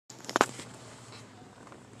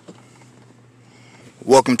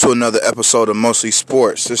Welcome to another episode of Mostly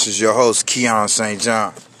Sports. This is your host, Keon St.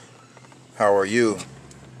 John. How are you?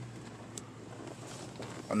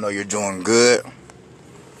 I know you're doing good.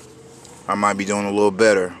 I might be doing a little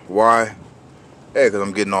better. Why? Hey, because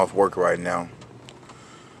I'm getting off work right now.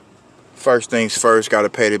 First things first, got to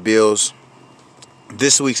pay the bills.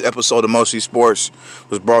 This week's episode of Mostly Sports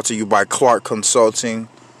was brought to you by Clark Consulting.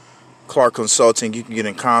 Clark Consulting, you can get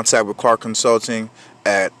in contact with Clark Consulting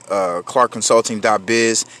at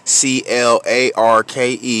clarkconsulting.biz,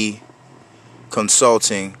 CLARKE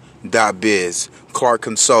consulting.biz. Clark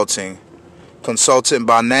Consulting. Consultant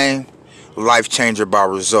by name, life changer by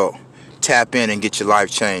result. Tap in and get your life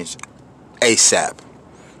changed ASAP.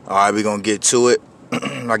 Alright, we're going to get to it.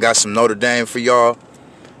 I got some Notre Dame for y'all,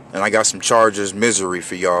 and I got some Chargers misery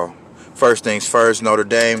for y'all. First things first, Notre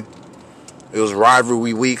Dame. It was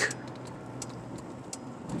rivalry week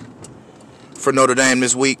for Notre Dame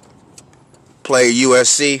this week. Played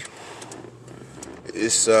USC.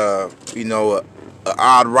 It's an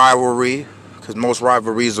odd rivalry because most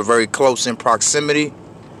rivalries are very close in proximity.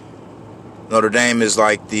 Notre Dame is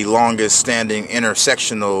like the longest standing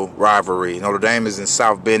intersectional rivalry. Notre Dame is in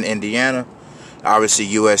South Bend, Indiana. Obviously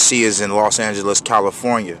USC is in Los Angeles,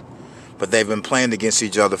 California. But they've been playing against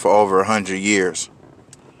each other for over 100 years.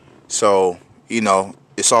 So,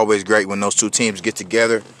 it's always great when those two teams get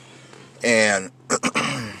together. And,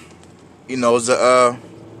 USC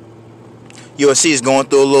is going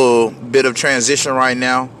through a little bit of transition right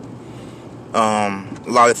now. A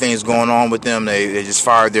lot of things going on with them. They just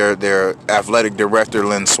fired their athletic director,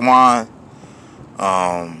 Lynn Swan.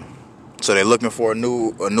 So they're looking for a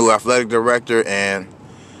new athletic director. And,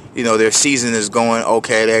 their season is going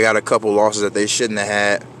okay. They got a couple losses that they shouldn't have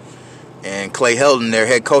had. And Clay Helton, their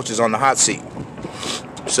head coach, is on the hot seat.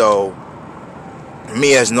 So,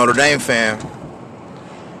 me as a Notre Dame fan,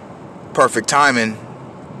 perfect timing,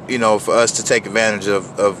 for us to take advantage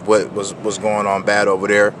of what was going on bad over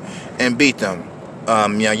there and beat them.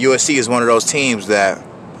 USC is one of those teams that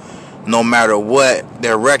no matter what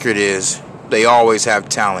their record is, they always have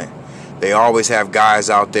talent. They always have guys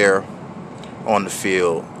out there on the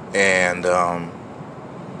field. And,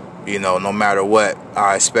 no matter what,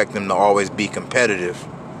 I expect them to always be competitive,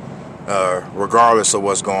 regardless of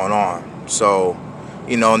what's going on. So,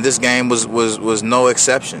 and this game was no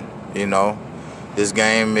exception. This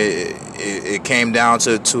game it came down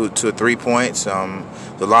to 3 points. A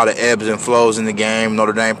lot of ebbs and flows in the game.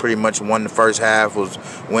 Notre Dame pretty much won the first half, was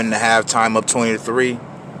winning the halftime up 20-3.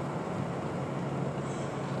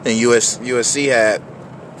 Then USC had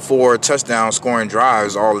 4 touchdown scoring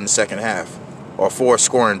drives all in the second half, or 4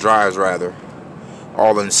 scoring drives rather,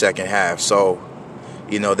 all in the second half. So,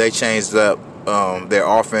 they changed up their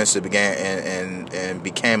offense. It began and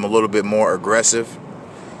became a little bit more aggressive,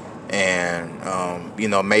 and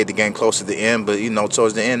made the game close to the end. But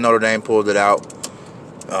towards the end, Notre Dame pulled it out.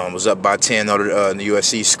 Was up by 10. The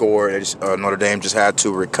USC scored. Notre Dame just had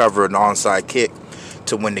to recover an onside kick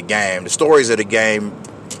to win the game. The stories of the game,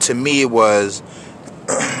 to me, was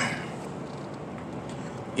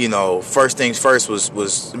first things first was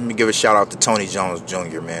let me give a shout out to Tony Jones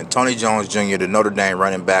Jr., man. Tony Jones Jr., the Notre Dame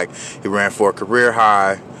running back, he ran for a career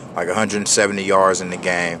high, like 170 yards in the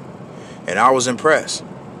game. And I was impressed.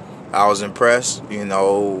 With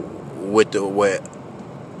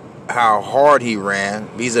how hard he ran.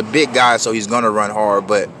 He's a big guy, so he's going to run hard.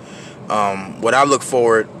 But what I look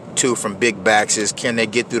forward to from big backs is, can they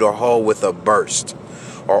get through the hole with a burst?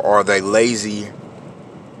 Or are they lazy?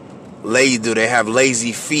 Do they have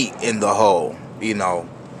lazy feet in the hole?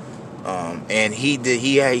 And he did.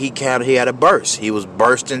 He had a burst. He was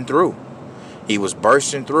bursting through.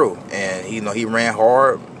 And he ran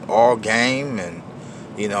hard all game. And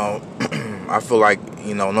I feel like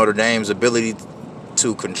Notre Dame's ability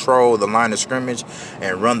to control the line of scrimmage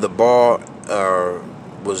and run the ball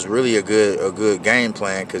was really a good game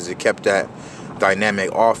plan, because it kept that dynamic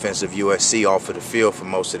offense of USC off of the field for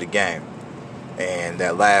most of the game. And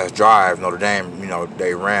that last drive, Notre Dame,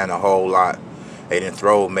 they ran a whole lot. They didn't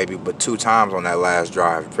throw maybe but 2 times on that last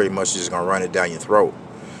drive. Pretty much just going to run it down your throat.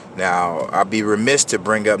 Now, I'd be remiss to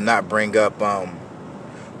not bring up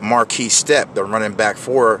Marquise Stepp, the running back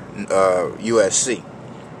for USC.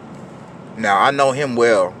 Now, I know him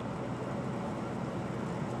well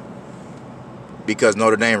because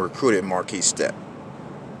Notre Dame recruited Marquise Stepp.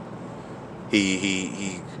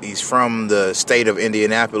 He's from the state of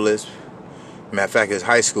Indianapolis. Matter of fact, his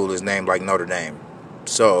high school is named like Notre Dame.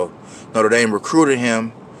 So Notre Dame recruited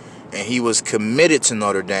him, and he was committed to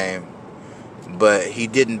Notre Dame, but he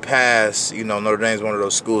didn't pass. Notre Dame's one of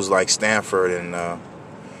those schools like Stanford and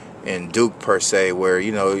Duke per se, where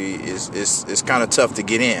it's kind of tough to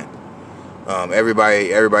get in.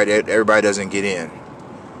 Everybody doesn't get in.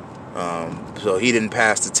 So he didn't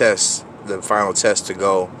pass the test, the final test to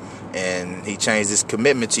go, and he changed his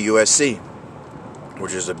commitment to USC,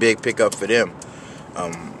 which is a big pickup for them.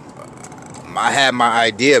 I had my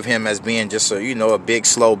idea of him as being just a big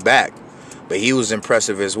slow back, but he was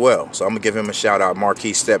impressive as well. So I'm gonna give him a shout out.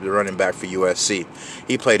 Marquis Stepp, the running back for USC,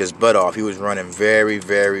 he played his butt off. He was running very,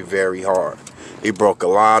 very, very hard. He broke a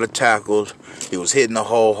lot of tackles. He was hitting the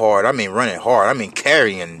hole hard. I mean, running hard. I mean,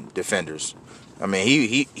 carrying defenders. I mean,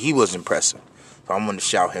 he was impressive. So I'm going to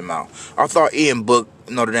shout him out. I thought Ian Book,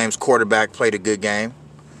 Notre Dame's quarterback, played a good game.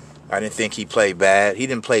 I didn't think he played bad. He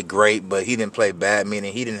didn't play great, but he didn't play bad,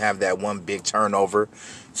 meaning he didn't have that one big turnover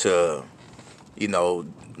to,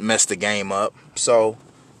 mess the game up. So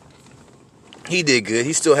he did good.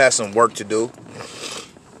 He still has some work to do,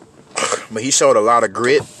 but he showed a lot of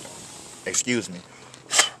grit. Excuse me.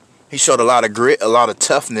 He showed a lot of grit, a lot of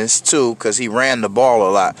toughness, too, because he ran the ball a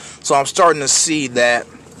lot. So I'm starting to see that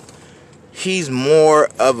he's more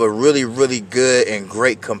of a really, really good and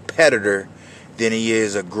great competitor than he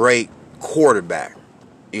is a great quarterback.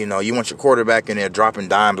 You want your quarterback in there dropping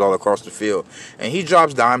dimes all across the field. And he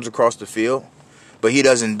drops dimes across the field, but he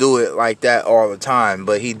doesn't do it like that all the time.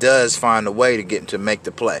 But he does find a way to make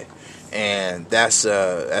the play. And that's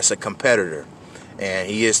a competitor. And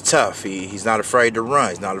he is tough. He's not afraid to run.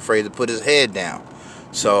 He's not afraid to put his head down.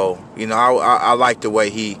 So, I like the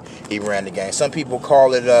way he ran the game. Some people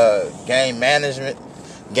call it game management,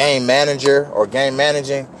 game manager, or game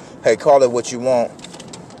managing. Hey, call it what you want.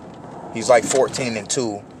 He's like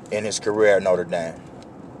 14-2 in his career at Notre Dame.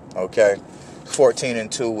 Okay?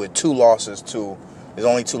 14-2 with 2 losses to, his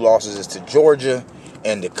only 2 losses is to Georgia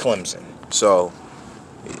and to Clemson. So,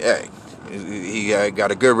 hey. He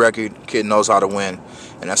got a good record. Kid knows how to win,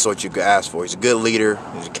 and that's what you could ask for. He's a good leader.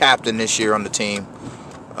 He's a captain this year on the team.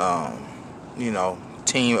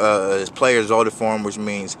 His players voted for him, which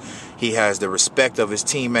means he has the respect of his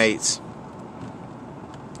teammates.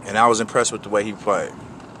 And I was impressed with the way he played.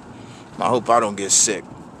 I hope I don't get sick.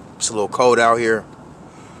 It's a little cold out here.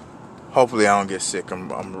 Hopefully I don't get sick.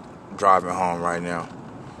 I'm driving home right now.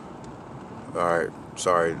 All right.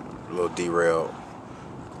 Sorry, a little derailed.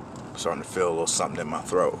 Starting to feel a little something in my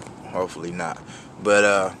throat. Hopefully not.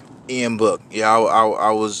 But Ian Book, yeah,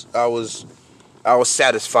 I was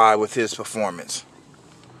satisfied with his performance.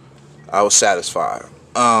 I was satisfied.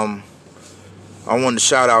 I wanted to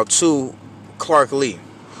shout out to Clark Lee,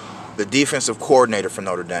 the defensive coordinator for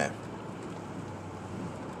Notre Dame.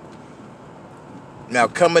 Now,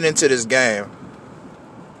 coming into this game,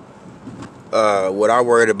 what I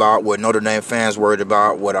worried about, what Notre Dame fans worried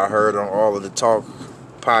about, what I heard on all of the talk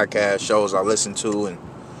podcast shows I listened to, and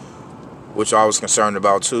which I was concerned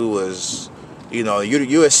about too, was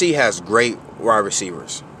USC has great wide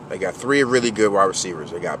receivers. They got 3 really good wide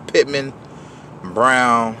receivers. They got Pittman,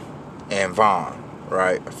 Brown, and Vaughn.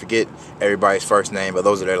 Right? I forget everybody's first name, but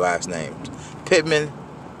those are their last names. Pittman,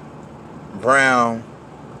 Brown.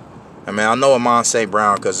 I know Amon St.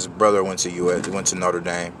 Brown because his brother went to Notre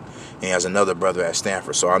Dame, and he has another brother at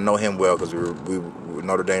Stanford, so I know him well because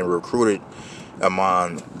Notre Dame recruited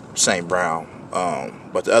Amon St. Brown.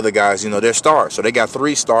 But the other guys, they're stars. So they got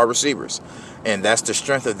 3 star receivers. And that's the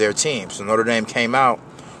strength of their team. So Notre Dame came out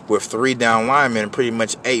with 3 down linemen and pretty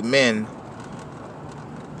much 8 men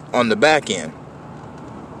on the back end.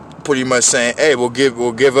 Pretty much saying, hey, we'll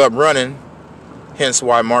give up running. Hence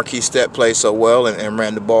why Marquis Stepp played so well and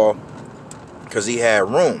ran the ball, because he had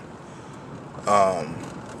room.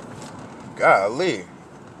 Golly.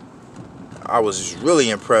 I was just really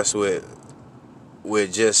impressed with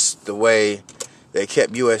just the way they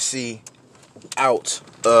kept USC out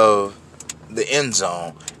of the end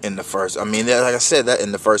zone in the first. Like I said, that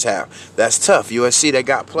in the first half. That's tough. USC, they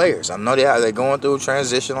got players. I know they're going through a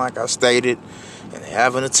transition, like I stated, and they're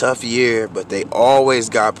having a tough year, but they always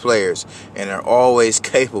got players, and they're always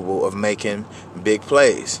capable of making big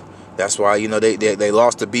plays. That's why, they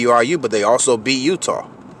lost to BYU, but they also beat Utah,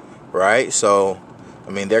 right? So,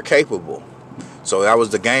 they're capable. So that was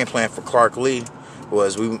the game plan for Clark Lee,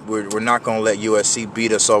 was we're not going to let USC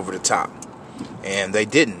beat us over the top. And they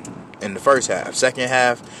didn't in the first half. Second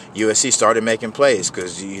half, USC started making plays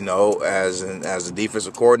because, as a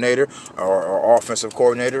defensive coordinator or offensive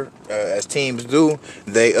coordinator, as teams do,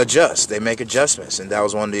 they adjust. They make adjustments. And that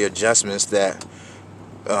was one of the adjustments that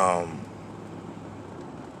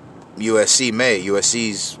USC made.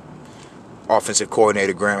 USC's offensive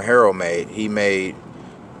coordinator, Graham Harrell,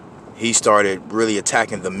 he started really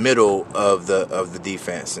attacking the middle of the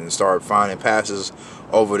defense and started finding passes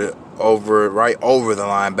over right over the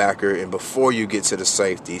linebacker and before you get to the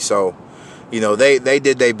safety. So, they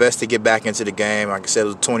did their best to get back into the game. Like I said, it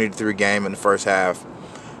was a 20-3 game in the first half.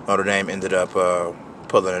 Notre Dame ended up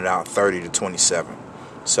pulling it out 30-27.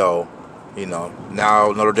 So,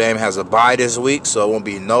 now Notre Dame has a bye this week, so it won't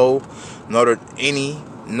be any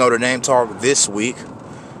Notre Dame talk this week.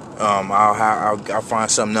 I'll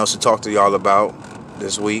find something else to talk to y'all about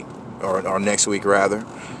this week or next week rather.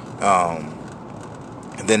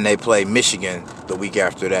 And then they play Michigan the week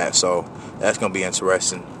after that, so that's gonna be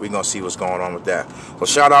interesting. We're gonna see what's going on with that. So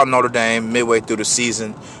shout out Notre Dame, midway through the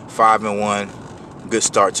season, 5-1, good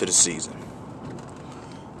start to the season.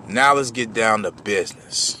 Now let's get down to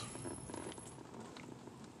business.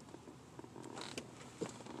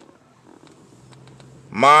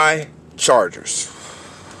 My Chargers.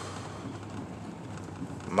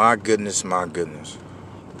 My goodness.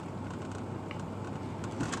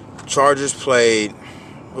 Chargers played.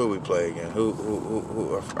 Who we play again?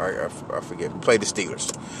 Who? I forget. Played the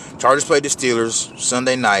Steelers. Chargers played the Steelers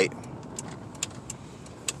Sunday night,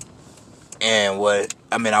 and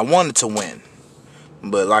I wanted to win,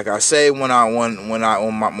 but like I say, when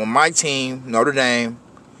my team, Notre Dame.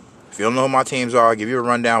 If you don't know who my teams are, I'll give you a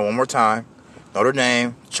rundown one more time. Notre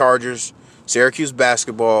Dame, Chargers, Syracuse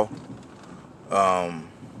basketball, and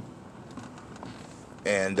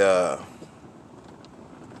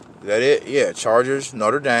is that it? Yeah, Chargers,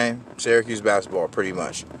 Notre Dame, Syracuse basketball, pretty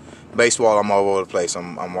much. Baseball, I'm all over the place.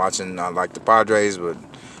 I'm watching. I like the Padres, but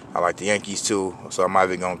I like the Yankees too. So I'm not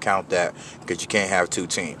even gonna count that because you can't have two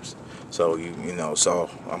teams. So so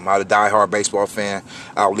I'm not a diehard baseball fan.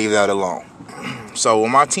 I'll leave that alone. So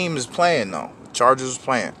when my team is playing though, Chargers is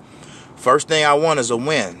playing. First thing I want is a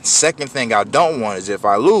win. Second thing I don't want is if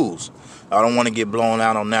I lose, I don't want to get blown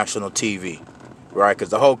out on national TV. Right, because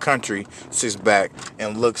the whole country sits back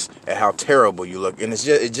and looks at how terrible you look, and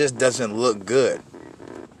it just doesn't look good,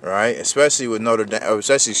 right? Especially with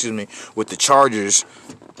with the Chargers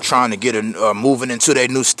trying to get moving into their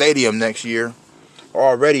new stadium next year,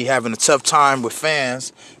 already having a tough time with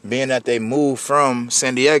fans, being that they moved from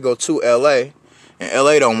San Diego to L.A., and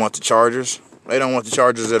L.A. don't want the Chargers. They don't want the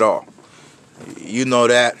Chargers at all. You know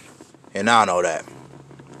that, and I know that.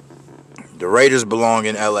 The Raiders belong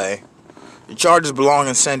in L.A., the Chargers belong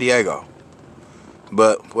in San Diego.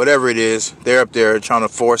 But whatever it is, they're up there trying to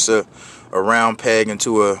force a round peg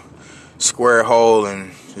into a square hole,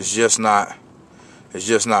 and it's just not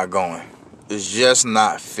going. It's just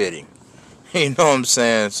not fitting. You know what I'm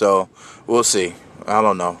saying? So we'll see. I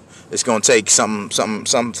don't know. It's gonna take something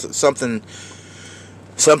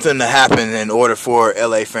to happen in order for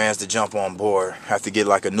LA fans to jump on board. Have to get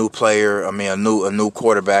like a new player. I mean, a new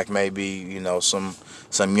quarterback, maybe.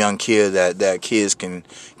 Some young kid that kids can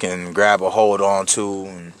grab a hold on to,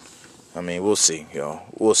 and I mean, we'll see,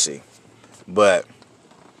 we'll see. But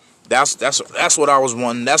that's what I was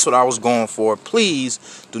wanting. That's what I was going for.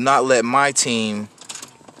 Please do not let my team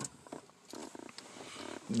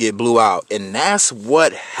get blew out, and that's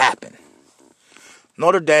what happened.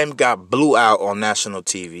 Notre Dame got blew out on national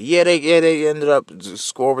TV. Yeah, they ended up, the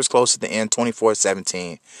score was close at the end,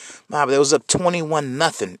 24-17. Nah, but it was up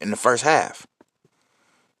 21-0 in the first half.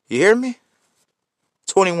 You hear me?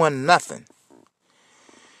 21-0.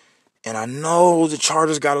 And I know the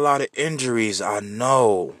Chargers got a lot of injuries. I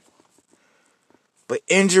know. But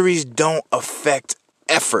injuries don't affect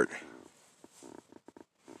effort.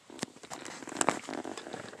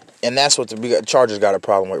 And that's what the Chargers got a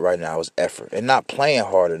problem with right now is effort. And not playing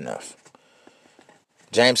hard enough.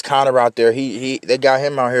 James Conner out there, they got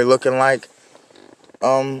him out here looking like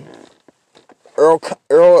Earl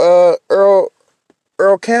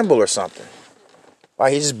Campbell or something.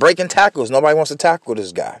 Like he's just breaking tackles. Nobody wants to tackle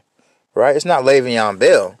this guy. Right? It's not Le'Veon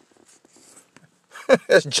Bell.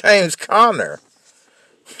 It's James Conner.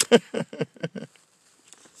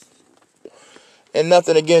 And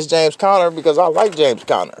nothing against James Conner because I like James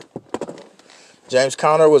Conner. James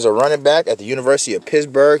Conner was a running back at the University of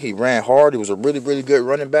Pittsburgh. He ran hard. He was a really, really good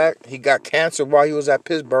running back. He got cancer while he was at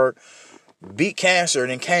Pittsburgh, beat cancer,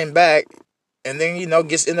 and then came back, and then, ended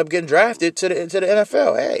up getting drafted to the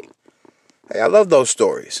NFL. Hey, I love those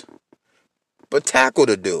stories. But tackle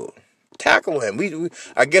the dude. Tackle him.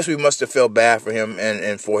 I guess we must have felt bad for him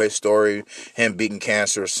and for his story, him beating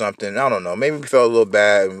cancer or something. I don't know. Maybe we felt a little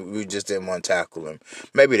bad and we just didn't want to tackle him.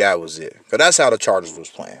 Maybe that was it. Because that's how the Chargers was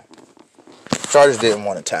playing. Chargers didn't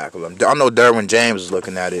want to tackle him. I know Derwin James was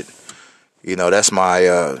looking at it. That's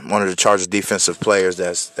my one of the Chargers defensive players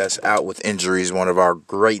that's out with injuries. One of our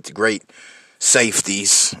great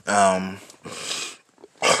safeties.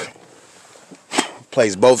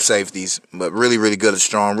 Plays both safeties, but really, really good at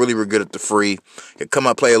strong, really, really good at the free. Could come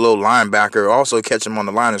up, play a little linebacker, also catch him on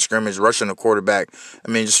the line of scrimmage, rushing the quarterback. I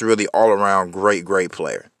mean, just really all around great, great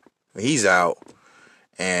player. He's out,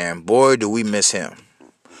 and boy, do we miss him.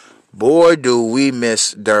 Boy, do we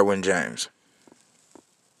miss Derwin James.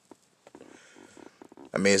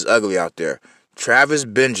 I mean, it's ugly out there. Travis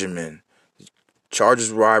Benjamin,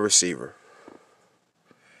 Chargers wide receiver.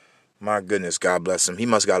 My goodness, God bless him. He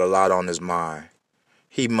must got a lot on his mind.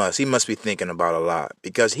 He must be thinking about a lot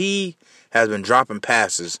because he has been dropping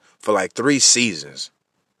passes for like 3 seasons.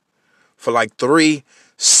 For like 3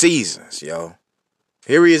 seasons, yo.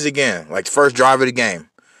 Here he is again, like the first drive of the game.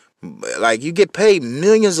 Like, you get paid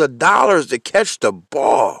millions of dollars to catch the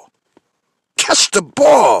ball. Catch the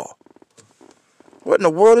ball. What in the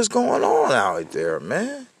world is going on out there,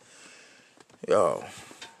 man? Yo,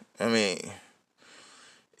 I mean,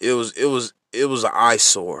 it was an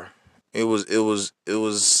eyesore. It was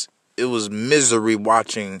misery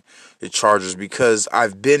watching the Chargers because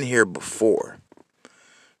I've been here before.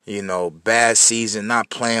 You know, bad season,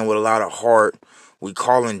 not playing with a lot of heart. We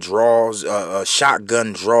calling draws,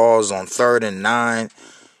 shotgun draws on 3rd and 9.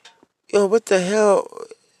 Yo, what the hell?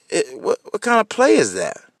 What kind of play is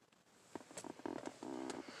that?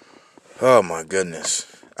 Oh my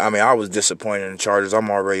goodness. I mean, I was disappointed in the Chargers.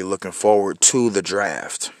 I'm already looking forward to the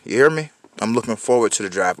draft. You hear me? I'm looking forward to the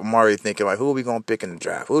draft. I'm already thinking, like, who are we going to pick in the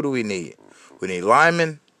draft? Who do we need? We need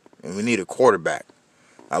linemen, and we need a quarterback.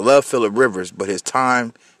 I love Phillip Rivers, but his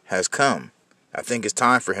time has come. I think it's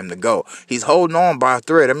time for him to go. He's holding on by a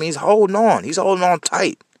thread. I mean, he's holding on. He's holding on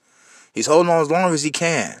tight. He's holding on as long as he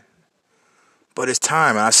can. But it's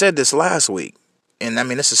time. And I said this last week. And, I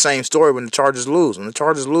mean, it's the same story when the Chargers lose. When the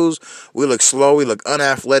Chargers lose, we look slow. We look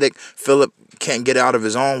unathletic. Phillip can't get out of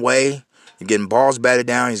his own way. He's getting balls batted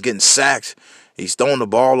down. He's getting sacked. He's throwing the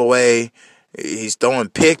ball away. He's throwing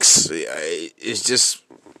picks. It's just,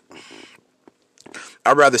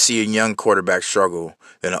 I'd rather see a young quarterback struggle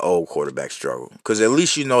than an old quarterback struggle. Because at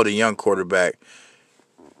least you know the young quarterback,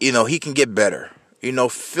 you know, he can get better. You know,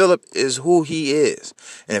 Phillip is who he is.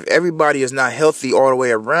 And if everybody is not healthy all the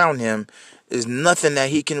way around him, there's nothing that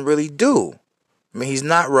he can really do. I mean, he's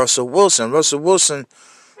not Russell Wilson. Russell Wilson,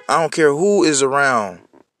 I don't care who is around.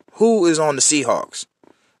 Who is on the Seahawks?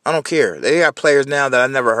 I don't care. They got players now that I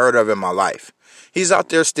never heard of in my life. He's out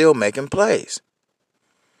there still making plays.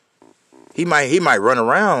 He might run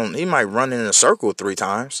around. He might run in a circle 3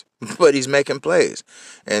 times, but he's making plays.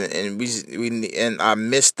 And I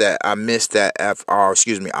miss that.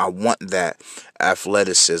 I want that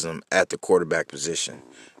athleticism at the quarterback position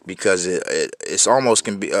because it's almost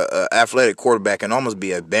can be a athletic quarterback can almost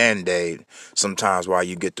be a Band-Aid sometimes while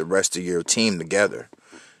you get the rest of your team together,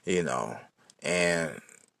 you know. And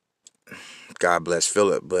God bless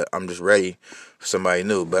Phillip, but I'm just ready for somebody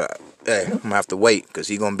new. But hey, I'm going to have to wait because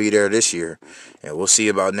he's going to be there this year. And we'll see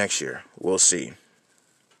about next year. We'll see.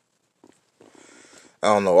 I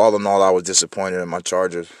don't know. All in all, I was disappointed in my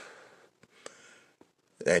Chargers.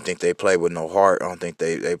 I didn't think they played with no heart. I don't think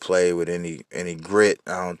they played with any grit.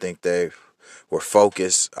 I don't think they were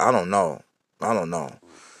focused. I don't know.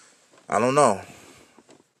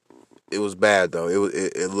 It was bad, though.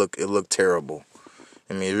 It looked terrible.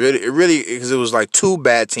 I mean, it really, because it was like 2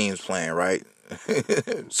 bad teams playing, right?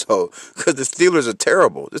 So, because the Steelers are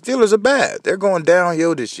terrible. The Steelers are bad. They're going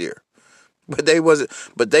downhill this year. But they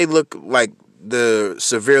look like the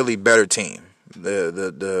severely better team.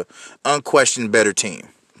 The unquestioned better team.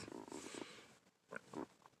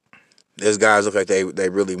 These guys look like they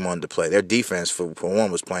really wanted to play. Their defense, for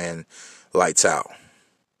one, was playing lights out.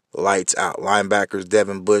 Lights out. Linebackers,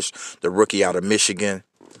 Devin Bush, the rookie out of Michigan,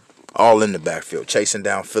 all in the backfield, chasing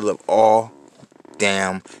down Phillip all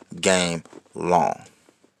damn game long.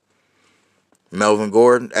 Melvin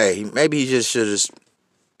Gordon, hey, maybe he just should have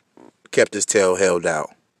kept his tail held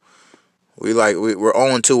out. We're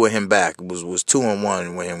 0-2 with him back. It was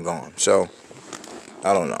 2-1 with him gone. So,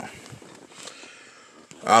 I don't know.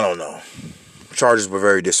 Chargers were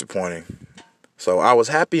very disappointing. So, I was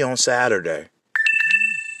happy on Saturday.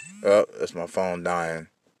 Oh, that's my phone dying.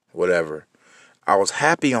 Whatever. I was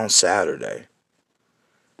happy on Saturday.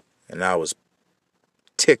 And I was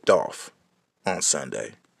ticked off on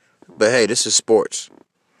Sunday. But hey, this is sports.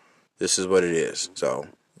 This is what it is. So,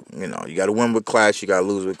 you know, you got to win with class. You got to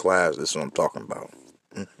lose with class. That's what I'm talking about.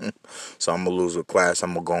 So I'm going to lose with class.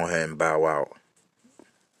 I'm going to go ahead and bow out.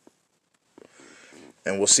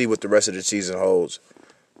 And we'll see what the rest of the season holds.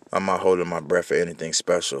 I'm not holding my breath for anything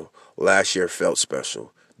special. Last year felt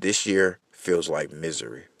special. This year feels like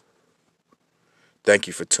misery. Thank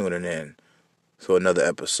you for tuning in to another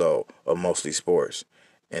episode of Mostly Sports.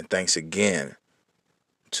 And thanks again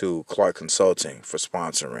to Clark Consulting for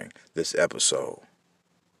sponsoring this episode.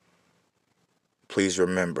 Please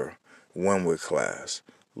remember, win with class,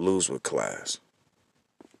 lose with class.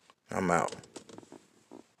 I'm out.